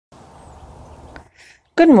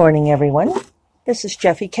Good morning, everyone. This is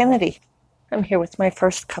Jeffe Kennedy. I'm here with my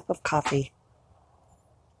first cup of coffee.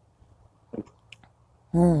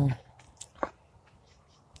 It's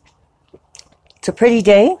a pretty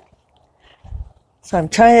day, so I'm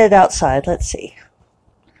trying it outside. Let's see.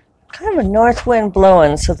 Kind of a north wind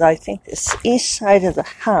blowing, so that I think this east side of the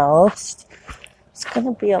house is going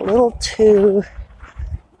to be a little too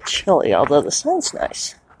chilly, although the sun's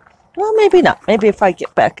nice. Well, maybe not. Maybe if I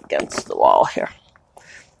get back against the wall here.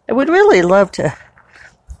 I would really love to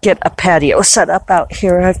get a patio set up out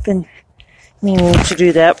here. I've been meaning to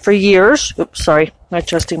do that for years. Oops, sorry. I'm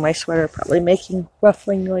adjusting my sweater, probably making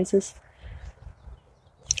ruffling noises.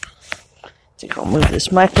 I think I'll move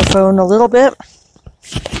this microphone a little bit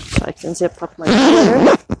so I can zip up my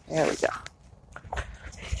sweater. There we go.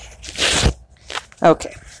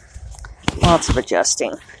 Okay. Lots of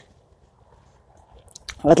adjusting.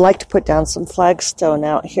 I'd like to put down some flagstone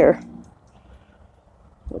out here,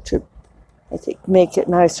 which would, I think, make it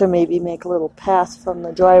nicer. Maybe make a little path from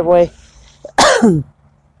the driveway.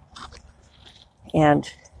 And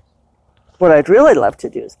what I'd really love to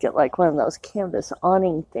do is get like one of those canvas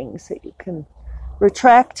awning things that you can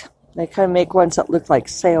retract. They kind of make ones that look like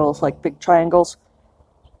sails, like big triangles,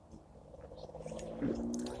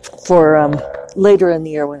 for later in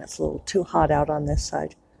the year when it's a little too hot out on this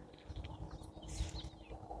side.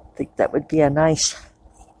 I think that would be a nice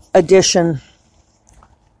addition.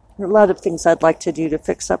 There are a lot of things I'd like to do to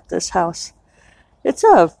fix up this house. It's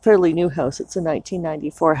a fairly new house. It's a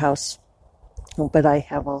 1994 house. But I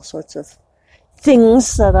have all sorts of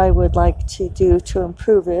things that I would like to do to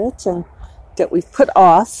improve it and that we've put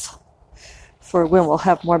off for when we'll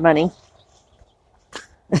have more money.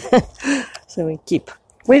 So we keep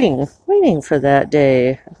waiting for that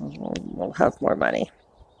day. We'll have more money.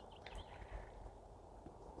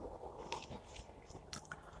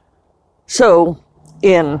 So,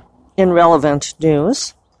 in relevant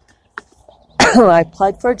news, I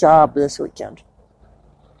applied for a job this weekend.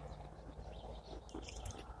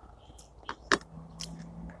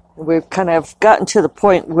 We've kind of gotten to the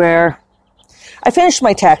point where I finished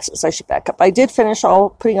my taxes. I should back up. I did finish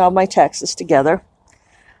putting all my taxes together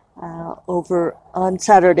over on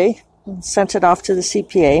Saturday and sent it off to the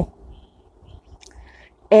CPA.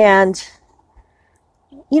 And,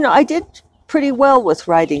 I did pretty well with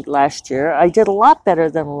writing last year. I did a lot better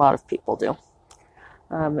than a lot of people do.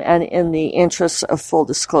 And in the interest of full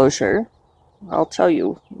disclosure, I'll tell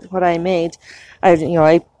you what I made.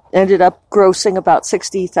 I ended up grossing about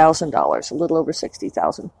 $60,000, a little over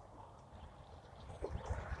 $60,000,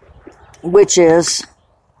 which is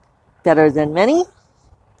better than many,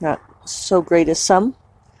 not so great as some.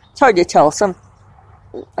 It's hard to tell.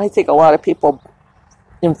 I think a lot of people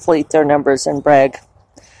inflate their numbers and brag.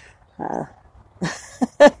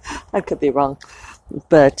 I could be wrong,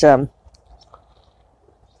 but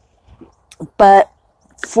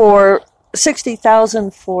for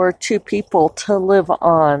 $60,000 for two people to live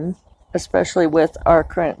on, especially with our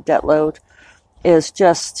current debt load,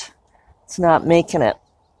 it's not making it.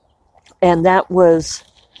 And that was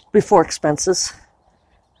before expenses.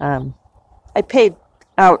 I paid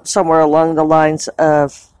out somewhere along the lines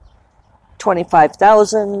of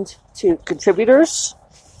 $25,000 to contributors,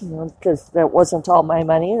 because that wasn't all my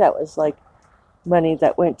money. That was like money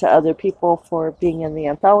that went to other people for being in the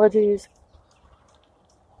anthologies.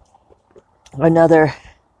 Another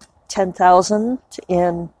 $10,000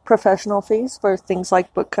 in professional fees for things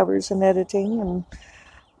like book covers and editing and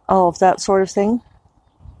all of that sort of thing.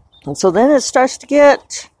 And so then it starts to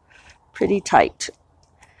get pretty tight.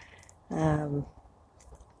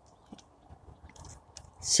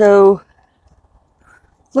 So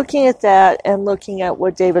looking at that and looking at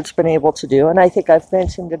what David's been able to do, and I think I've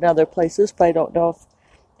mentioned in other places, but I don't know if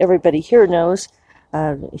everybody here knows,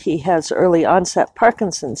 he has early onset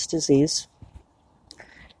Parkinson's disease.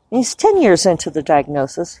 He's 10 years into the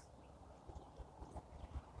diagnosis,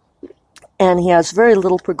 and he has very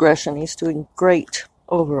little progression. He's doing great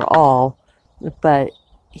overall, but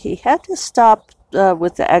he had to stop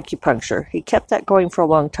with the acupuncture. He kept that going for a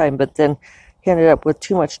long time, but then he ended up with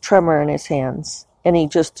too much tremor in his hands, and he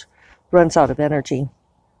just runs out of energy.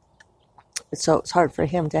 So it's hard for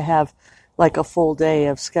him to have like a full day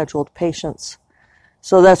of scheduled patients.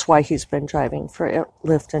 So that's why he's been driving for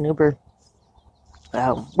Lyft and Uber.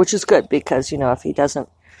 Which is good because, if he doesn't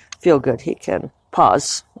feel good, he can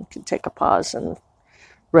pause. He can take a pause and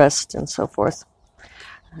rest and so forth.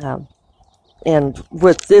 And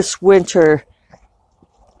with this winter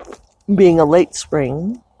being a late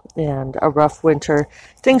spring and a rough winter,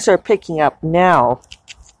 things are picking up now.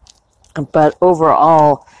 But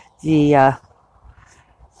overall, the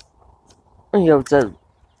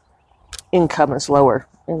income is lower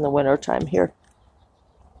in the wintertime here.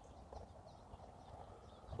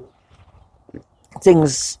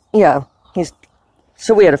 Things, yeah.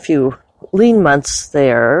 So we had a few lean months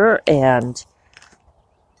there, and,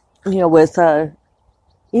 with,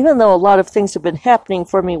 even though a lot of things have been happening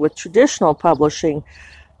for me with traditional publishing,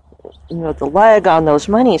 the lag on those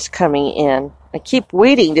monies coming in, I keep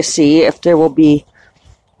waiting to see if there will be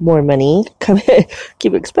more money,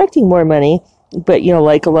 keep expecting more money, but,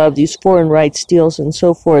 like a lot of these foreign rights deals and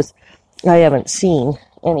so forth, I haven't seen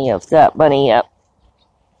any of that money yet.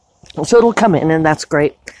 So it'll come in, and that's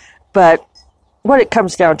great. But what it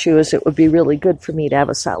comes down to is it would be really good for me to have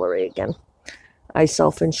a salary again. I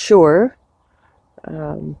self-insure.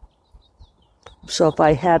 So if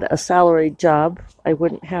I had a salaried job, I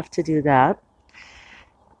wouldn't have to do that.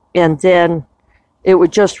 And then it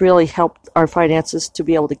would just really help our finances to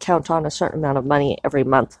be able to count on a certain amount of money every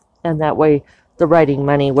month. And that way the writing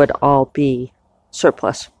money would all be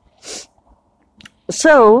surplus.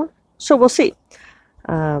 So we'll see.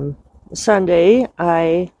 Sunday,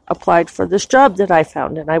 I applied for this job that I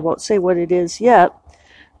found, and I won't say what it is yet,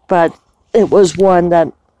 but it was one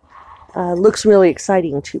that looks really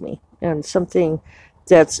exciting to me, and something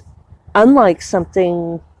that's unlike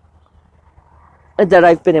something that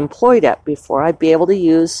I've been employed at before. I'd be able to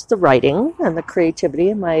use the writing and the creativity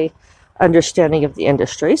and my understanding of the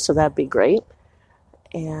industry, so that'd be great.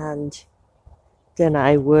 And then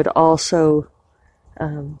I would also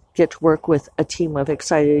get to work with a team of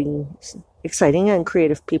exciting and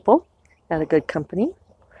creative people at a good company.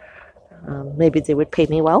 Maybe they would pay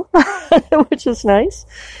me well, which is nice.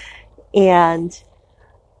 And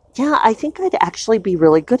yeah, I think I'd actually be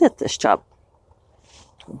really good at this job.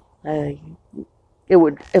 It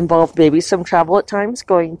would involve maybe some travel at times,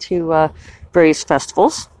 going to various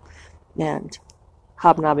festivals and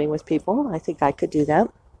hobnobbing with people. I think I could do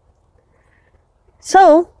that.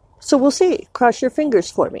 So we'll see. Cross your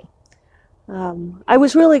fingers for me. I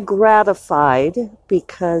was really gratified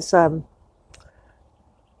because I'm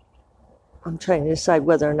trying to decide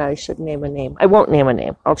whether or not I should name a name. I won't name a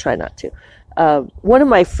name. I'll try not to. One of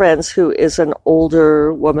my friends who is an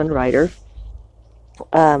older woman writer,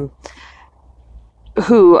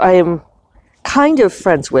 who I am kind of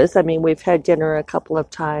friends with. I mean, we've had dinner a couple of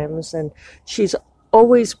times, and she's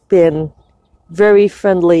always been very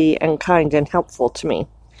friendly and kind and helpful to me,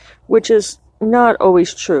 which is not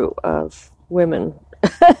always true of women,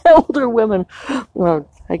 older women. Well,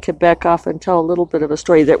 I could back off and tell a little bit of a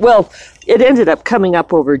story there. Well, it ended up coming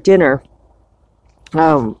up over dinner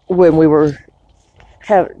when we were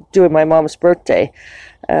doing my mom's birthday.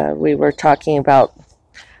 We were talking about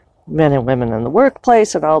men and women in the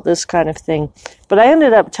workplace and all this kind of thing. But I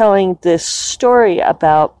ended up telling this story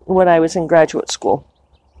about when I was in graduate school.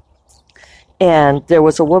 And there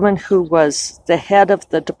was a woman who was the head of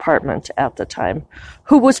the department at the time,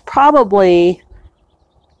 who was probably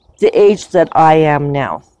the age that I am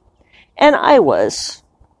now. And I was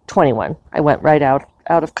 21. I went right out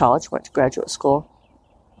of college, went to graduate school,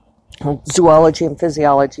 zoology and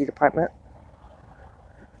physiology department.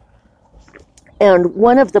 And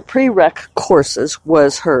one of the prereq courses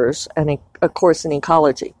was hers, and a course in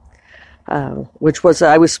ecology. Which was,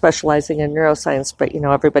 I was specializing in neuroscience, but,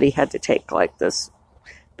 everybody had to take, like, this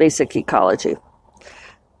basic ecology.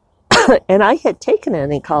 And I had taken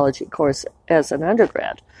an ecology course as an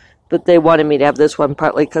undergrad, but they wanted me to have this one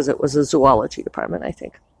partly because it was a zoology department, I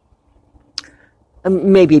think.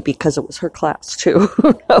 Maybe because it was her class, too.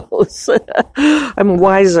 Who knows? I'm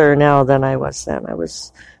wiser now than I was then. I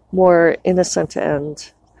was more innocent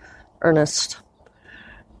and earnest.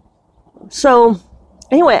 So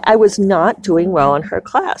anyway, I was not doing well in her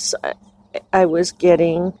class. I was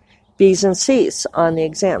getting B's and C's on the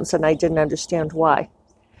exams, and I didn't understand why.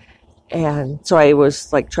 And so I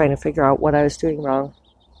was like trying to figure out what I was doing wrong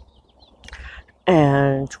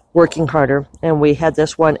and working harder. And we had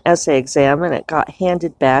this one essay exam, and it got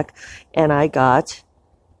handed back, and I got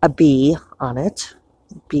a B on it,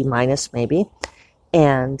 B minus maybe.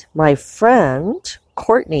 And my friend,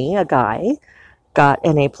 Courtney, a guy, got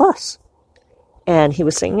an A plus. And he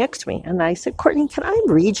was sitting next to me. And I said, Courtney, can I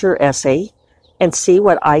read your essay and see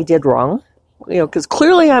what I did wrong? Because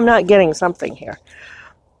clearly I'm not getting something here.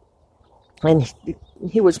 And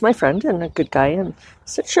he was my friend and a good guy. And I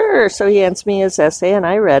said, sure. So he hands me his essay, and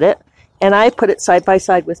I read it. And I put it side by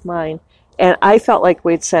side with mine. And I felt like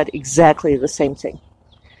we'd said exactly the same thing.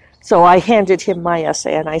 So I handed him my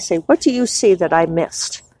essay, and I say, what do you see that I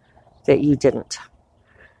missed that you didn't?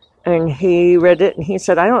 And he read it, and he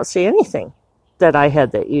said, I don't see anything that I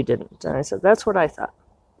had that you didn't. And I said, that's what I thought.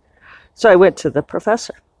 So I went to the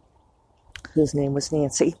professor, whose name was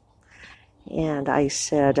Nancy, And I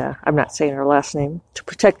said, I'm not saying her last name, to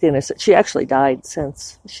protect the innocent. She actually died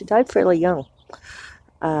she died fairly young.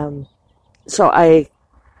 So I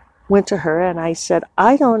went to her and I said,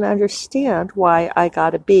 I don't understand why I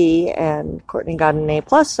got a B and Courtney got an A+,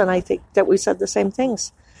 and I think that we said the same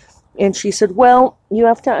things. And she said, well, you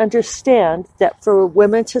have to understand that for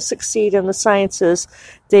women to succeed in the sciences,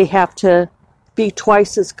 they have to be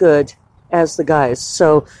twice as good as the guys.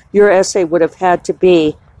 So your essay would have had to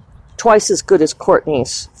be twice as good as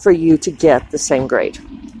Courtney's for you to get the same grade.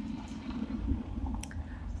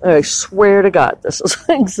 I swear to God, this is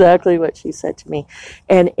exactly what she said to me.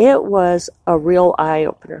 And it was a real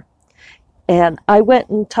eye-opener. And I went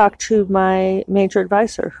and talked to my major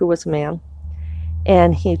advisor, who was a man.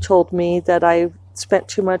 And he told me that I spent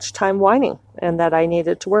too much time whining and that I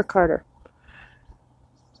needed to work harder.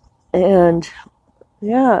 And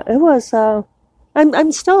yeah, it was,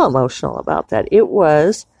 I'm still emotional about that. It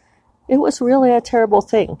was really a terrible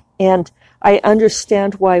thing. And I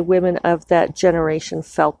understand why women of that generation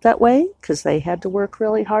felt that way, because they had to work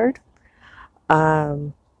really hard.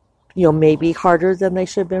 Maybe harder than they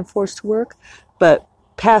should have been forced to work. But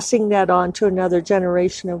passing that on to another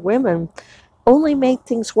generation of women only made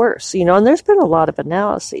things worse, and there's been a lot of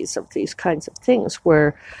analyses of these kinds of things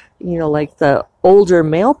where, like the older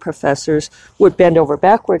male professors would bend over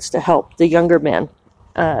backwards to help the younger men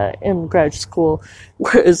in grad school,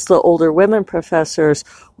 whereas the older women professors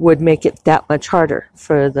would make it that much harder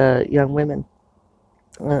for the young women.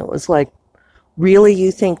 And it was like, really,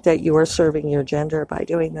 you think that you are serving your gender by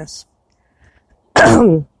doing this?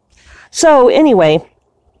 So anyway,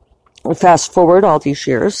 fast forward all these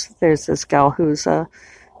years, there's this gal who's,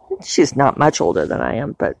 she's not much older than I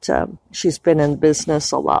am, but she's been in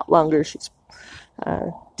business a lot longer. She's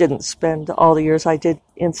didn't spend all the years I did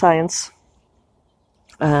in science.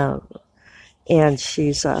 And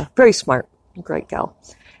she's very smart, great gal.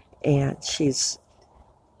 And she's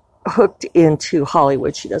hooked into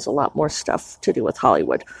Hollywood. She does a lot more stuff to do with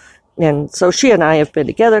Hollywood. And so she and I have been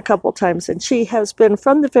together a couple times, and she has been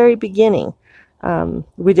from the very beginning.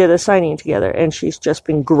 We did a signing together, and she's just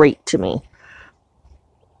been great to me.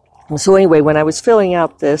 So anyway, when I was filling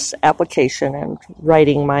out this application and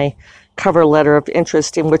writing my cover letter of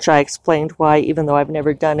interest, in which I explained why, even though I've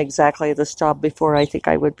never done exactly this job before, I think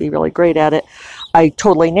I would be really great at it, I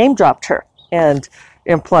totally name-dropped her and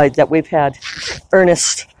implied that we've had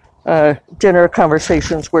earnest dinner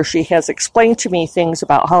conversations where she has explained to me things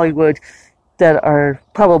about Hollywood that are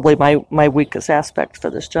probably my weakest aspect for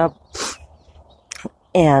this job.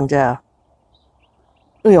 And, and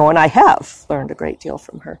I have learned a great deal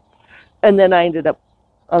from her. And then I ended up,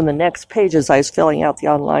 on the next page, as I was filling out the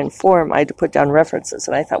online form, I had to put down references.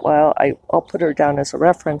 And I thought, well, I'll put her down as a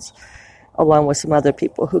reference, along with some other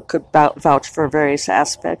people who could vouch for various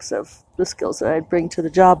aspects of the skills that I'd bring to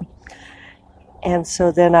the job. And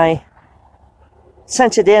so then I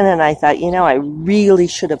sent it in, and I thought, I really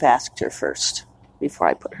should have asked her first before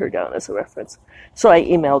I put her down as a reference. So I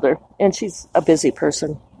emailed her, and she's a busy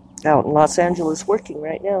person out in Los Angeles working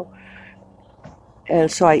right now. And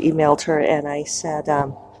so I emailed her, and I said,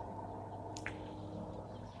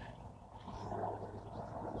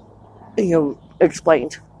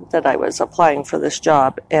 explained that I was applying for this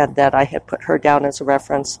job and that I had put her down as a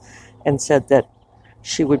reference and said that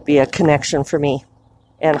she would be a connection for me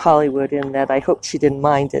and Hollywood, and that I hoped she didn't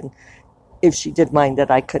mind. And if she did mind,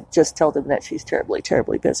 that I could just tell them that she's terribly,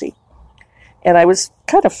 terribly busy. And I was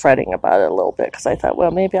kind of fretting about it a little bit because I thought,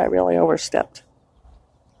 well, maybe I really overstepped.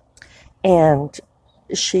 And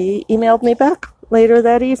she emailed me back later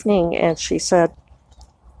that evening, and she said,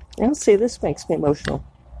 see, this makes me emotional.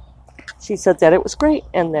 She said that it was great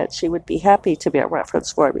and that she would be happy to be a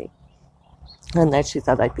reference for me and that she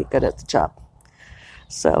thought I'd be good at the job.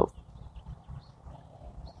 So,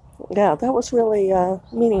 yeah, that was really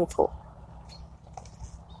meaningful.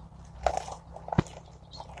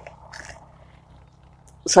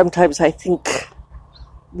 Sometimes I think,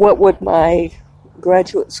 what would my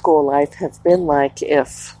graduate school life have been like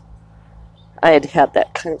if I had had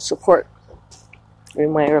that kind of support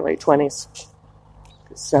in my early 20s?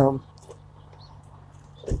 So,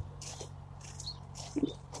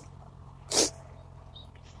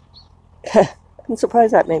 I'm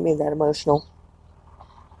surprised that made me that emotional.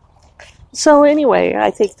 So anyway, I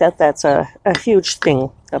think that that's a huge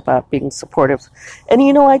thing about being supportive. And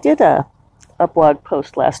I did a blog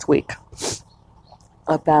post last week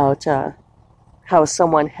about how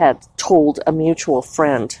someone had told a mutual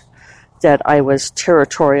friend that I was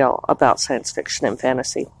territorial about science fiction and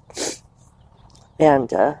fantasy.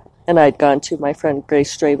 And I'd gone to my friend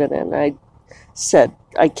Grace Straven, and I said,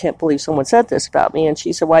 I can't believe someone said this about me. And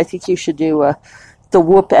she said, well, I think you should do the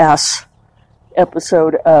whoop-ass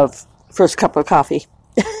episode of First Cup of Coffee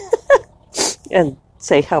and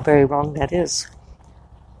say how very wrong that is.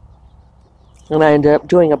 And I ended up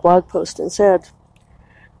doing a blog post instead.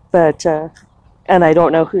 But, and I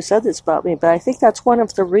don't know who said this about me, but I think that's one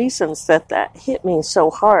of the reasons that hit me so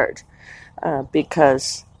hard.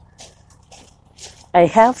 Because I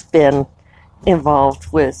have been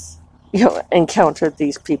involved with, encountered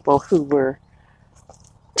these people who were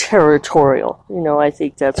territorial. I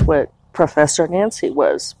think that's what Professor Nancy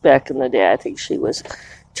was back in the day. I think she was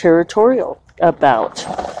territorial about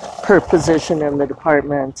her position in the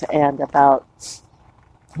department and about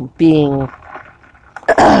being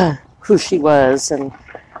who she was, and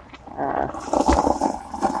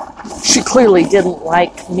she clearly didn't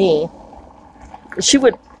like me.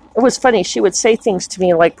 It was funny, she would say things to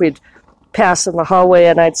me like we'd pass in the hallway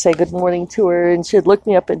and I'd say good morning to her, and she'd look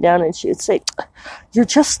me up and down and she'd say, you're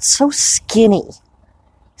just so skinny,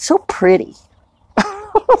 so pretty.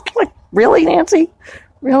 Like, really, Nancy?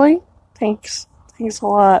 Really? Thanks a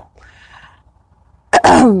lot.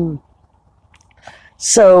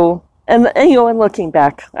 So, and looking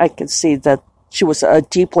back, I could see that she was a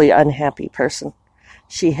deeply unhappy person.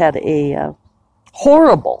 She had a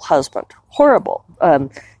horrible husband,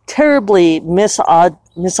 terribly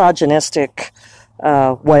misogynistic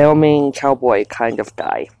Wyoming cowboy kind of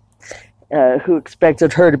guy who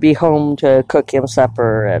expected her to be home to cook him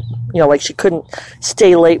supper. And, like she couldn't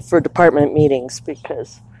stay late for department meetings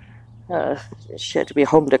because she had to be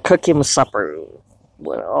home to cook him supper.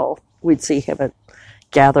 Well, we'd see him at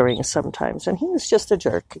gatherings sometimes, and he was just a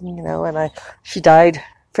jerk, and she died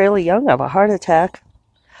fairly young of a heart attack.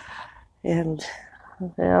 And,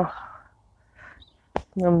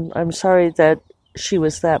 I'm sorry that she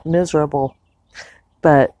was that miserable,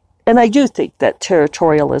 and I do think that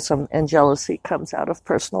territorialism and jealousy comes out of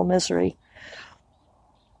personal misery.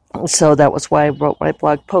 So that was why I wrote my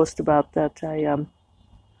blog post about that.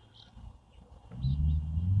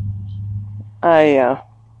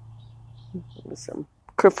 Some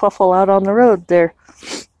kerfuffle out on the road there.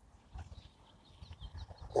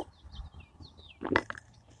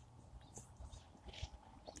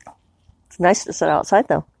 It's nice to sit outside,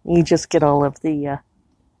 though. You just get all of the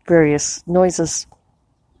various noises.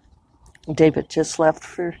 David just left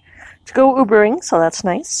to go Ubering, so that's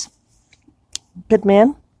nice. Good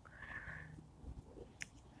man.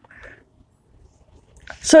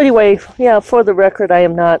 So anyway, for the record, I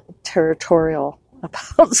am not territorial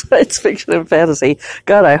about science fiction and fantasy.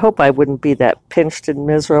 God, I hope I wouldn't be that pinched and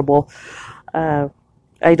miserable. I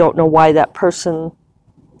don't know why that person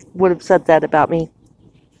would have said that about me,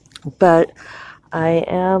 but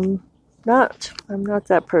I'm not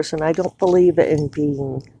that person. I don't believe in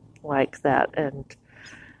being like that, and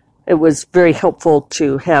it was very helpful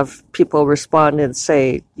to have people respond and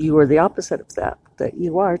say, you are the opposite of that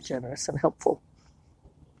you are generous and helpful.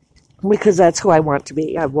 Because that's who I want to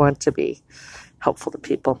be. I want to be helpful to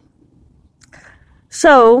people.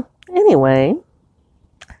 So, anyway,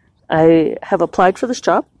 I have applied for this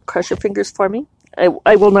job. Cross your fingers for me.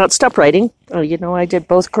 I will not stop writing. I did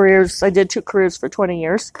both careers. I did 2 careers for 20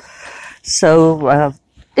 years. So,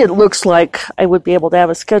 it looks like I would be able to have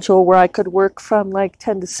a schedule where I could work from like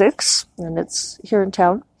 10 to 6, and it's here in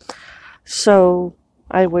town. So,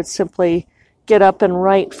 I would simply get up and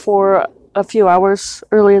write for a few hours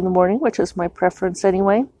early in the morning, which is my preference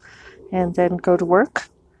anyway, and then go to work.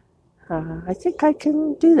 I think I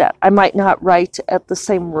can do that. I might not write at the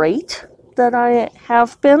same rate that I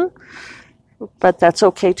have been, but that's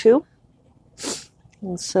okay too.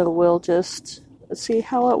 And so we'll just see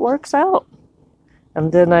how it works out.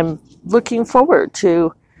 And then I'm looking forward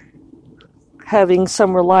to having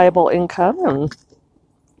some reliable income, and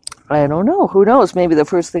I don't know, who knows, maybe the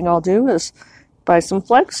first thing I'll do is buy some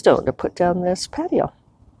flagstone to put down this patio.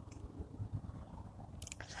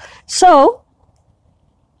 So,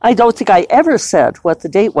 I don't think I ever said what the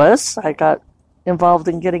date was. I got involved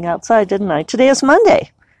in getting outside, didn't I? Today is Monday,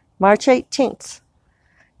 March 18th.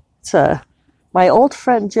 It's my old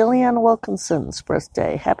friend Jillian Wilkinson's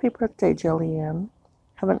birthday. Happy birthday, Jillian.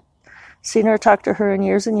 Haven't seen her, talked to her in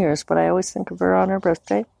years and years, but I always think of her on her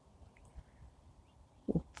birthday.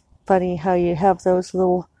 Funny how you have those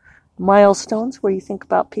little milestones where you think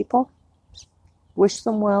about people, wish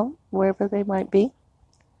them well, wherever they might be.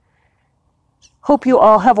 Hope you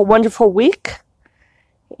all have a wonderful week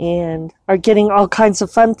and are getting all kinds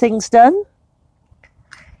of fun things done.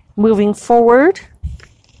 Moving forward,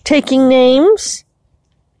 taking names,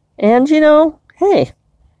 and, hey,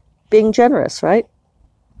 being generous, right?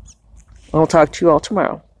 I'll talk to you all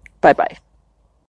tomorrow. Bye-bye.